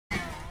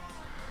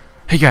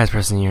Hey guys,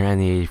 Preston here, and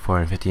the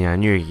 84 and 59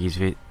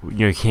 New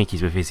York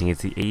Yankees were facing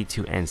against the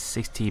 82 and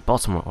 60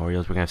 Baltimore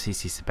Orioles. We're gonna have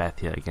CC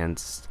Sabathia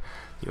against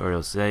the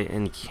Orioles today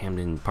in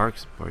Camden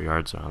Parks or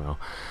Yards. I don't know.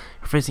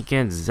 We're facing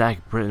against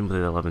Zach Britton with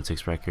an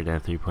 11-6 record and a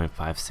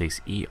 3.56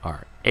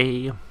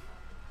 ERA.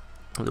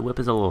 The WHIP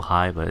is a little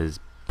high, but his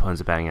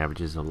opponent's batting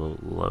average is a little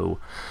low.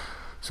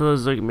 So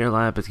those like mirror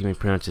lineup is gonna be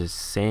pretty much the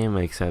same,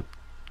 except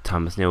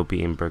Thomas Neal will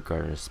be in Brett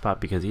Gardner's spot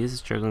because he is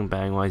struggling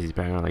batting wise. He's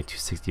batting around like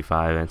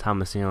 265, and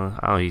Thomas Neal,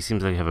 I don't know, he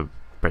seems like he have a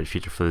bright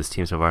future for this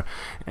team so far.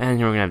 And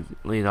here we're gonna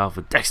lead off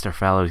with Dexter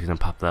Fowler. He's gonna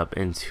pop that up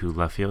into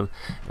left field,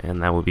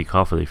 and that will be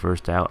called for the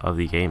first out of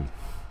the game.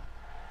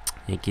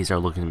 Yankees are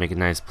looking to make a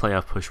nice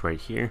playoff push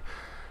right here.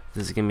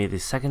 This is gonna be the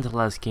second to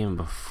last game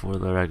before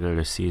the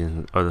regular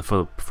season, or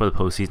before the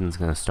postseason is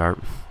gonna start.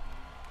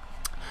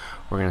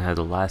 We're gonna have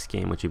the last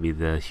game, which would be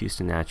the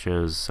Houston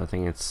Astros. I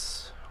think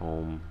it's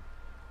home.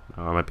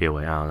 Or it might be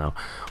away, I don't know.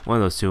 One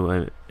of those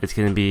two. It's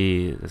gonna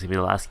be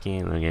the last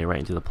game, and then get right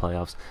into the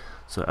playoffs.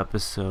 So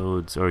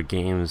episodes or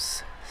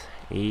games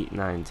 8,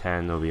 9,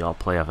 10 will be all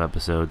playoff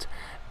episodes,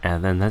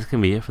 and then that's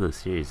gonna be it for the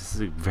series. This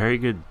is a very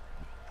good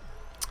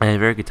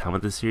time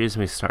with this series.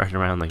 We started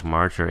around like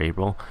March or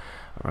April,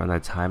 around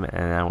that time,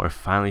 and now we're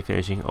finally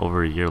finishing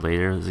over a year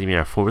later. This is gonna be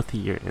our 4th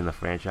year in the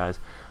franchise,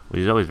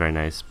 which is always very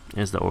nice.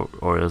 Here's the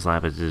Orioles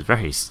lineup. It's just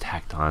very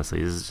stacked,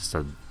 honestly. This is just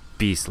a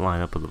beast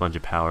lineup with a bunch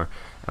of power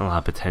and a lot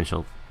of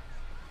potential,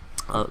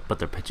 but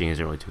their pitching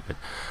isn't really too good.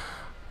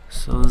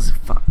 So this is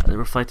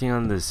reflecting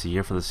on this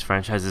year for this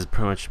franchise. This is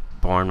pretty much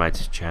born my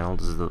channel.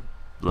 This is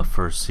the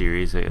first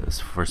series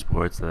for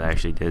sports that I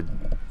actually did.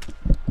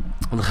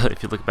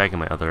 If you look back at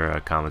my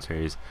other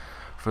commentaries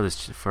for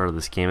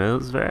this game,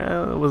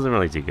 it wasn't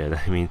really too good.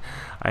 I mean,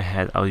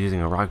 I was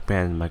using a Rock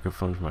Band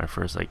microphone for my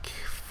first like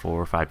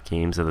 4 or 5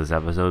 games of this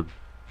episode.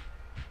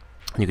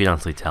 You can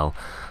honestly tell.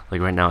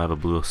 Like right now I have a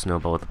blue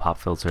snowball with a pop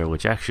filter,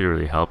 which actually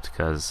really helped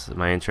because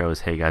my intro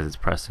is, hey guys, it's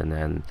Preston,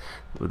 and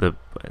the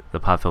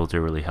pop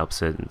filter really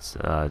helps it.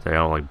 They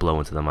don't like blow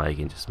into the mic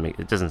and just make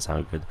it doesn't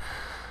sound good.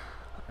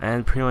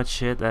 And pretty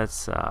much it.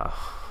 That's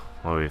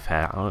what we've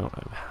had.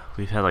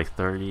 We've had like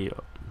 30,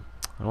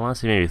 I want to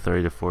say maybe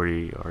 30 to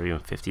 40 or even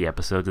 50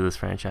 episodes of this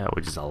franchise,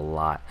 which is a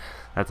lot.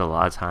 That's a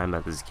lot of time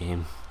at this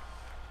game.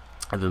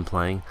 I've been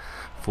playing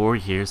 4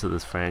 years of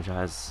this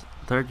franchise.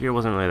 3rd year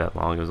wasn't really that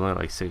long. It was only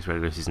like 6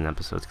 regular season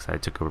episodes because I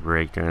took a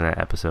break during that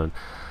episode,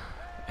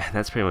 and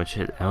that's pretty much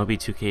it. MLB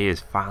 2K is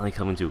finally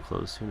coming to a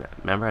close soon.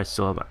 Remember,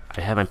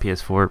 I have my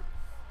PS4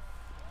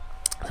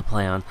 to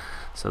play on,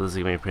 so this is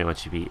gonna pretty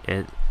much be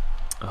it.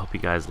 I hope you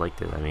guys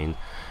liked it. I mean,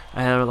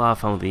 I had a lot of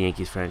fun with the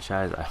Yankees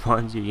franchise. I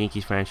wanted to do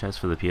Yankees franchise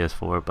for the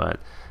PS4, but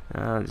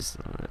I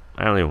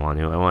don't really want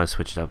to. I want to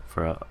switch it up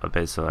for a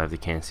bit, so I have the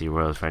Kansas City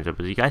Royals franchise.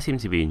 But you guys seem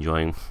to be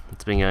enjoying.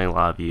 It's been getting a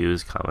lot of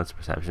views, comments,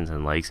 perceptions,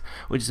 and likes,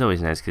 which is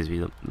always nice because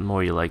the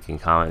more you like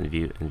and comment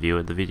and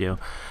view the video,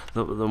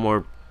 the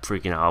more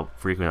frequent I'll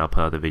put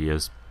out the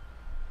videos.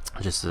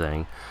 Just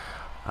saying.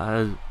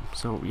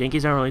 So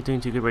Yankees aren't really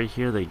doing too good right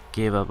here. They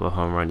gave up a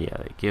home run. Yeah,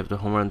 they gave the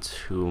home run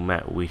to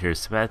Matt Wheater.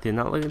 Sabathia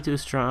not looking too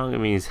strong. I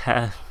mean,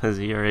 his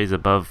ERA is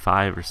above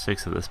 5 or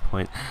 6 at this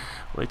point,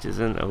 which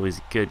isn't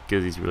always good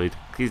because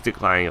he's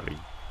declining like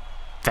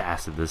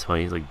fast at this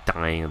point. He's like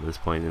dying at this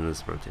point in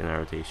our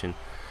rotation.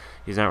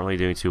 He's not really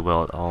doing too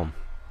well at all.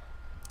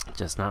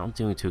 Just not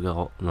doing too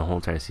good in the whole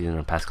entire season. In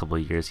the past couple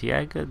of years, he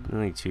had good. I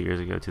think 2 years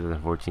ago,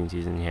 2014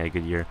 season, he had a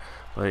good year,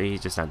 but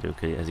he's just not doing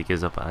good as he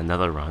gives up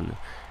another run.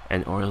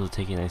 And Orioles are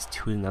taking a nice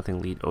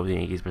 2-0 lead over the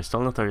Yankees, but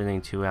still in the 3rd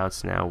inning, 2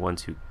 outs now,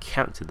 1-2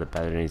 count to the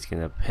batter, and he's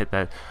gonna hit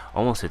that,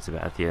 almost hits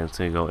Sabathia, and it's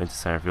gonna go into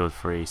center field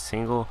for a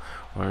single.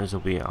 Runners will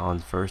be on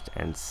 1st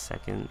and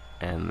 2nd,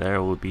 and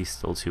there will be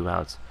still 2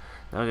 outs.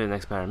 Now the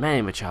next batter,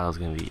 Manny Machado, is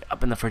going to be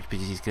up in the first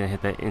pitch. He's going to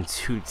hit that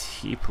into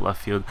deep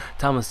left field.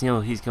 Thomas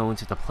Neal, he's going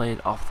to play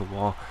it off the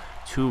wall.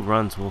 2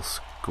 runs will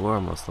score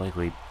most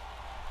likely.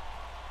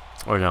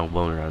 Or no,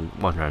 1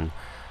 run.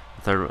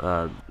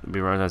 Third,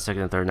 be runs on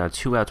 2nd and 3rd. Now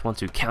 2 outs,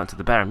 1-2 count to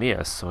the batter.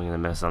 Mia swinging a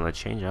miss on the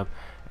changeup.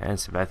 And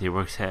Sabathia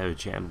works out of a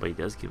jam, but he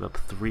does give up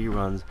 3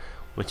 runs,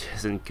 which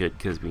isn't good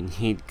because we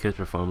need good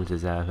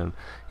performances out of him.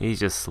 He's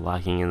just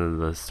slacking into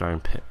the starting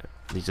pit.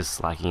 He's just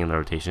slacking in the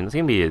rotation. It's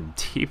going to be a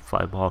deep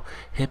fly ball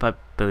hit by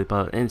Billy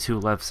Butler into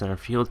left center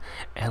field,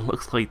 and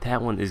looks like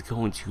that one is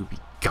going to be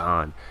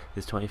gone.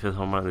 His 25th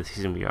home run of the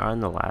season. We are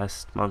in the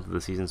last month of the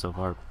season so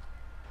far,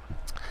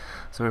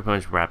 so we're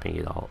pretty much wrapping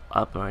it all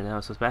up right now.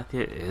 So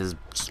Sabathia is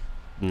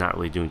not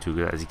really doing too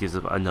good as he gives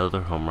up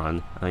another home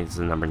run. I think it's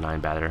the number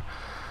 9 batter.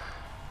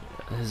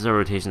 His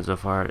rotation so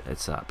far,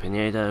 it's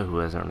Pineda, who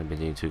hasn't really been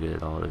doing too good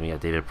at all. Then we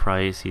got David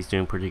Price, he's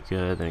doing pretty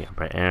good. Then we got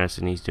Brett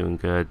Anderson, he's doing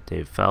good.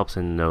 David Phelps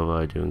and Nova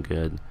are doing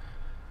good.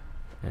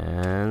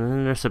 And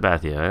then there's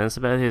Sabathia. And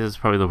Sabathia is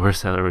probably the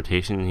worst out of the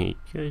rotation. He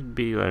could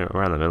be like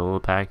around the middle of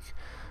the pack.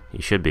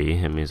 He should be.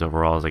 I mean, his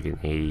overall is like an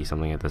 80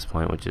 something at this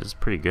point, which is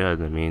pretty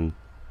good. I mean,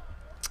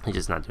 he's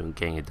just not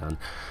getting it done.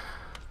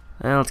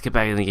 And let's get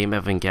back in the game.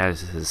 Evan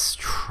Gattis is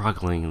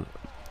struggling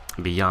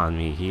beyond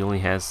me. He only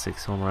has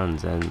 6 home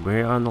runs, and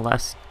we're in the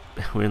last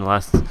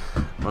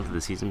month of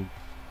the season.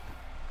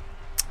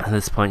 At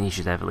this point, he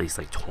should have at least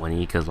like 20,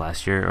 because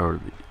last year,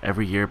 or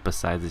every year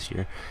besides this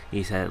year,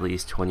 he's had at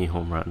least 20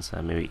 home runs.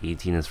 Maybe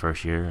 18 his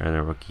first year as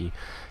a rookie.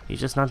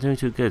 He's just not doing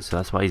too good, so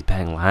that's why he's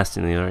batting last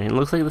in the order. And it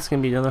looks like this is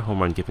going to be another home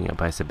run giving up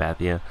by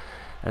Sabathia.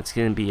 That's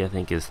going to be, I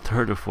think, his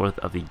third or fourth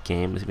of the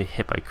game. It's going to be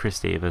hit by Chris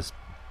Davis,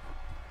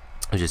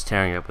 who's just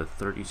tearing up with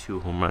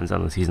 32 home runs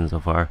on the season so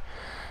far.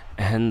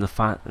 And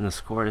the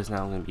score is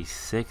now going to be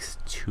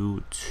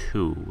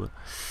 6-2.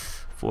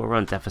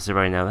 4-run deficit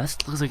right now. That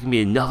looks like it's going to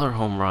be another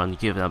home run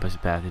given up by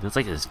Sabathia. It's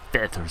like his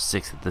 5th or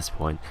 6th at this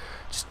point.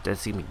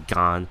 That's going to be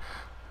gone.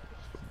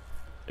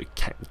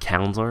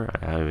 Counselor,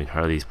 I haven't even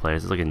heard of these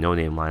players. It's like a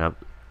no-name lineup.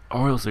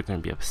 Orioles are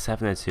going to be up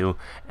 7-2.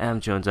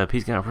 Adam Jones up.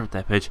 He's going to rip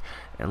that pitch.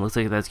 And it looks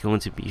like that's going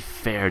to be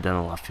fair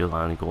down the left field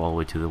line and go all the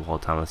way to the wall.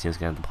 Thomas is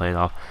going to have to play it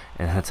off.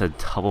 And that's a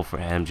double for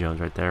Adam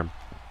Jones right there.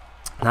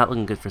 Not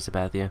looking good for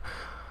Sabathia.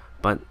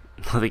 But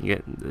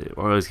the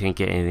Orioles can't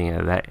get anything out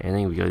of that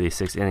inning. We go to the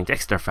 6th inning.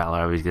 Dexter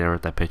Fowler, he's going to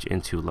rip that pitch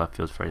into left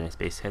field for a nice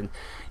base hit.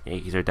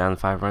 Yankees are down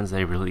 5 runs.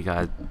 They really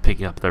got to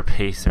pick up their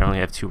pace. They only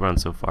have 2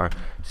 runs so far.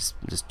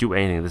 Just do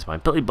anything at this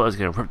point. Billy Buzz is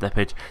going to rip that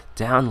pitch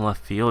down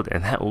left field,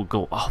 and that will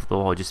go off the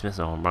wall. Just missed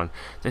a home run.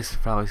 Dexter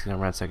Fowler is going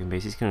to run second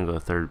base. He's going to go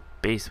to third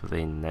base with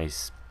a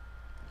nice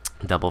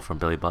double from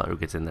Billy Butler, who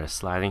gets in there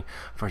sliding.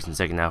 First and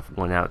second out,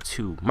 1 out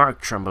to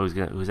Mark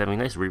Trumbo, who's having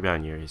a nice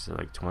rebound year. He's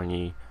like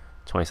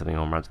 20-something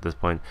home runs at this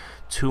point.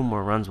 2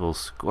 more runs will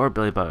score.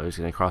 Billy Butler is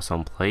going to cross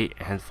home plate,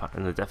 and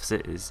the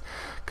deficit is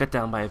cut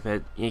down by a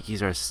bit.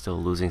 Yankees are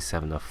still losing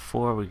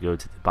 7-4. We go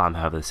to the bottom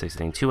half of the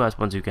 6th inning. 2 outs,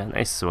 1-2 count.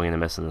 Nice swing and a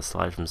miss on the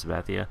slide from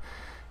Sabathia.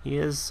 He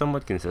is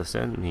somewhat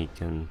consistent. He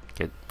can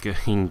get good.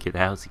 He can get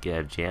outs. He can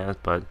have jams,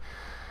 but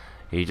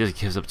he just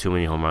gives up too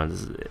many home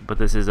runs. But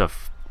this is a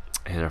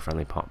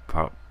hitter-friendly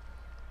ballpark.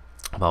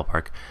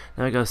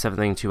 Now we go 7th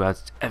inning, 2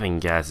 outs. Evan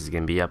Gass is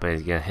going to be up, and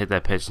he's going to hit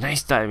that pitch.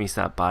 Nice diving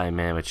stop by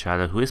Manny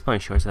Machado, who is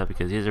playing shortstop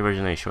because he was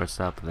originally a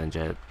shortstop, and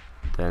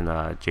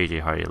then J.J.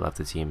 Hardy left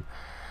the team.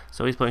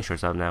 So he's playing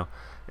shortstop now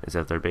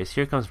instead of third base.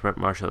 Here comes Brett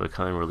Marshall to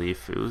come in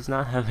relief, who's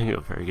not having a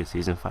very good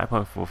season.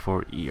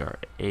 5.44 ERA,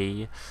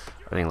 I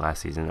think,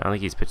 last season. I don't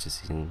think he's pitched this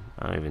season.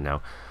 I don't even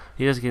know.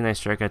 He does get a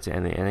nice strikeout to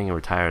end the inning and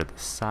retire at the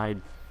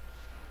side.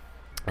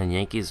 And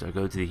Yankees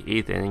go to the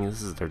 8th inning.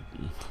 This is their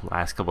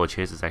last couple of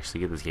chances to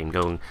actually get this game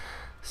going.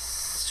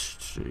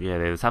 Yeah,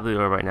 they're at the top of the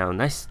order right now.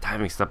 Nice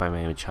timing stop by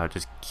Manny Machado.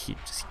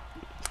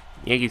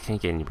 Yankees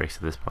can't get any breaks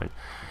at this point.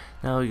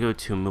 Now we go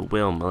to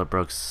Will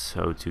Miller-Brooks.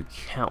 So to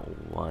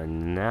count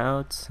 1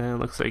 out, and it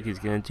looks like he's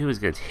going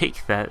to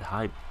take that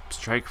high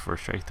strike for a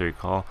strike 3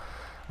 call.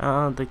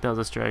 I don't think that was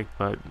a strike,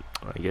 but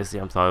I guess the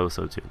umpire was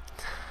so too.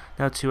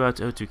 Now 2 outs,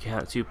 0-2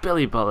 count to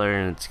Billy Butler,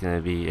 and it's going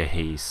to be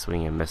a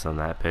swing and miss on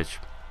that pitch.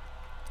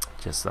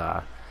 It's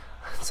not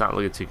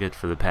looking too good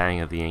for the batting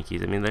of the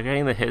Yankees. I mean, they're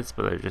getting the hits,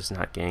 but they're just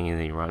not getting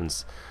any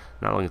runs.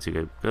 Not looking too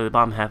good. Go to the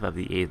bottom half of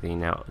the 8th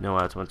inning now. No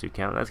outs, 1-2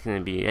 count. That's going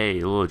to be a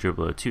little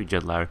dribbler to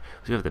Jed Lowry.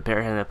 So we have the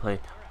bare hand that play.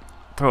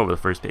 Throw over the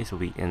first base will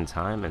be in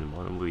time, and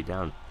one will be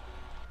down.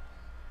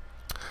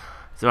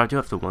 So I do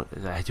have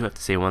to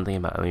say one thing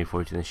about MLB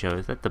 2K13 the show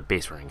is that the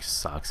base running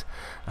sucks.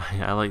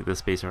 I like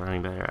this base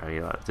running better.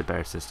 It's a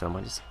better system.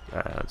 I just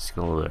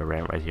going a little bit of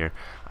rant right here.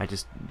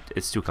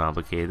 It's too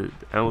complicated.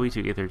 MLB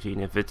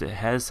 2K13, if it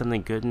has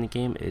something good in the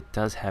game, it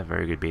does have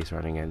very good base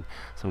running and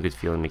some good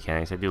fielding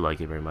mechanics. I do like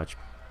it very much.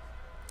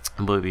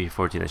 MLB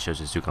 2K14, that show's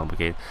just too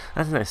complicated.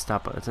 That's a nice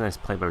stop. That's a nice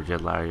play by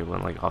Jed Lowry. It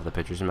went like off the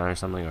pitcher's mound or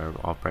something, or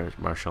off Brett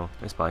Marshall.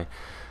 Nice play.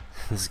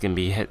 This is going to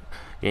be hit.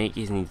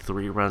 Yankees need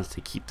 3 runs to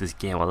keep this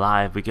game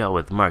alive. We go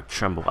with Mark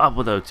Trumbo up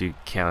with 0-2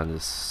 count,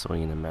 just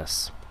swinging a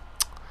miss.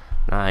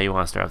 Not how you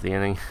want to start off the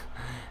inning,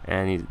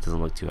 and he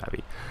doesn't look too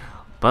happy.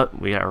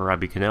 But we got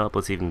Robbie Cano up.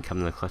 Let's see if he can come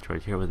in the clutch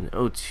right here with an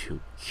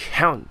 0-2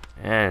 count,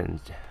 and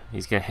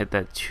he's going to hit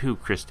that to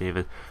Chris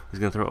Davis, who's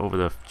going to throw over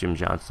the Jim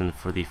Johnson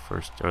for the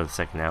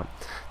second out.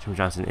 Jim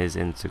Johnson is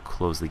in to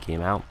close the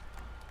game out.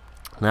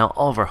 Now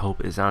all of our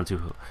hope is on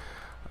to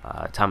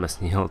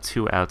Thomas Neal.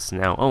 2 outs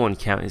now, 0-1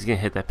 count. He's going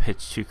to hit that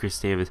pitch to Chris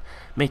Davis,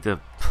 make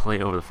the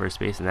play over the first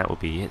base, and that will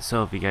be it.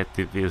 So if you got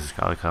the videos,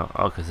 subscribe,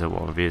 I'll consider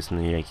more reviews from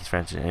the Yankees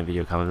franchise and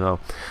video comment below.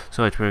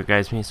 So it's for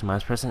guys, me,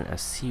 Miles Preston. I'll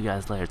see you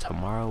guys later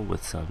tomorrow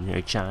with some New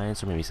York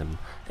Giants or maybe some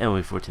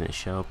MLB 2K13 the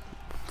show.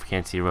 If you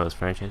can't see Rose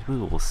franchise, we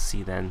will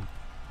see then.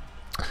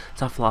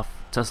 Tough loss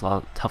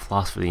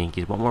for the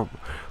Yankees. One more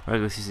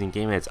regular season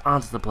game, and it's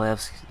on to the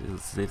playoffs.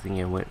 Let's see if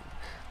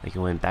they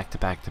can win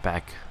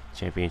back-to-back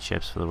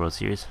championships for the World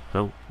Series.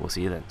 So we'll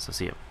see you then. So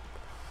see you.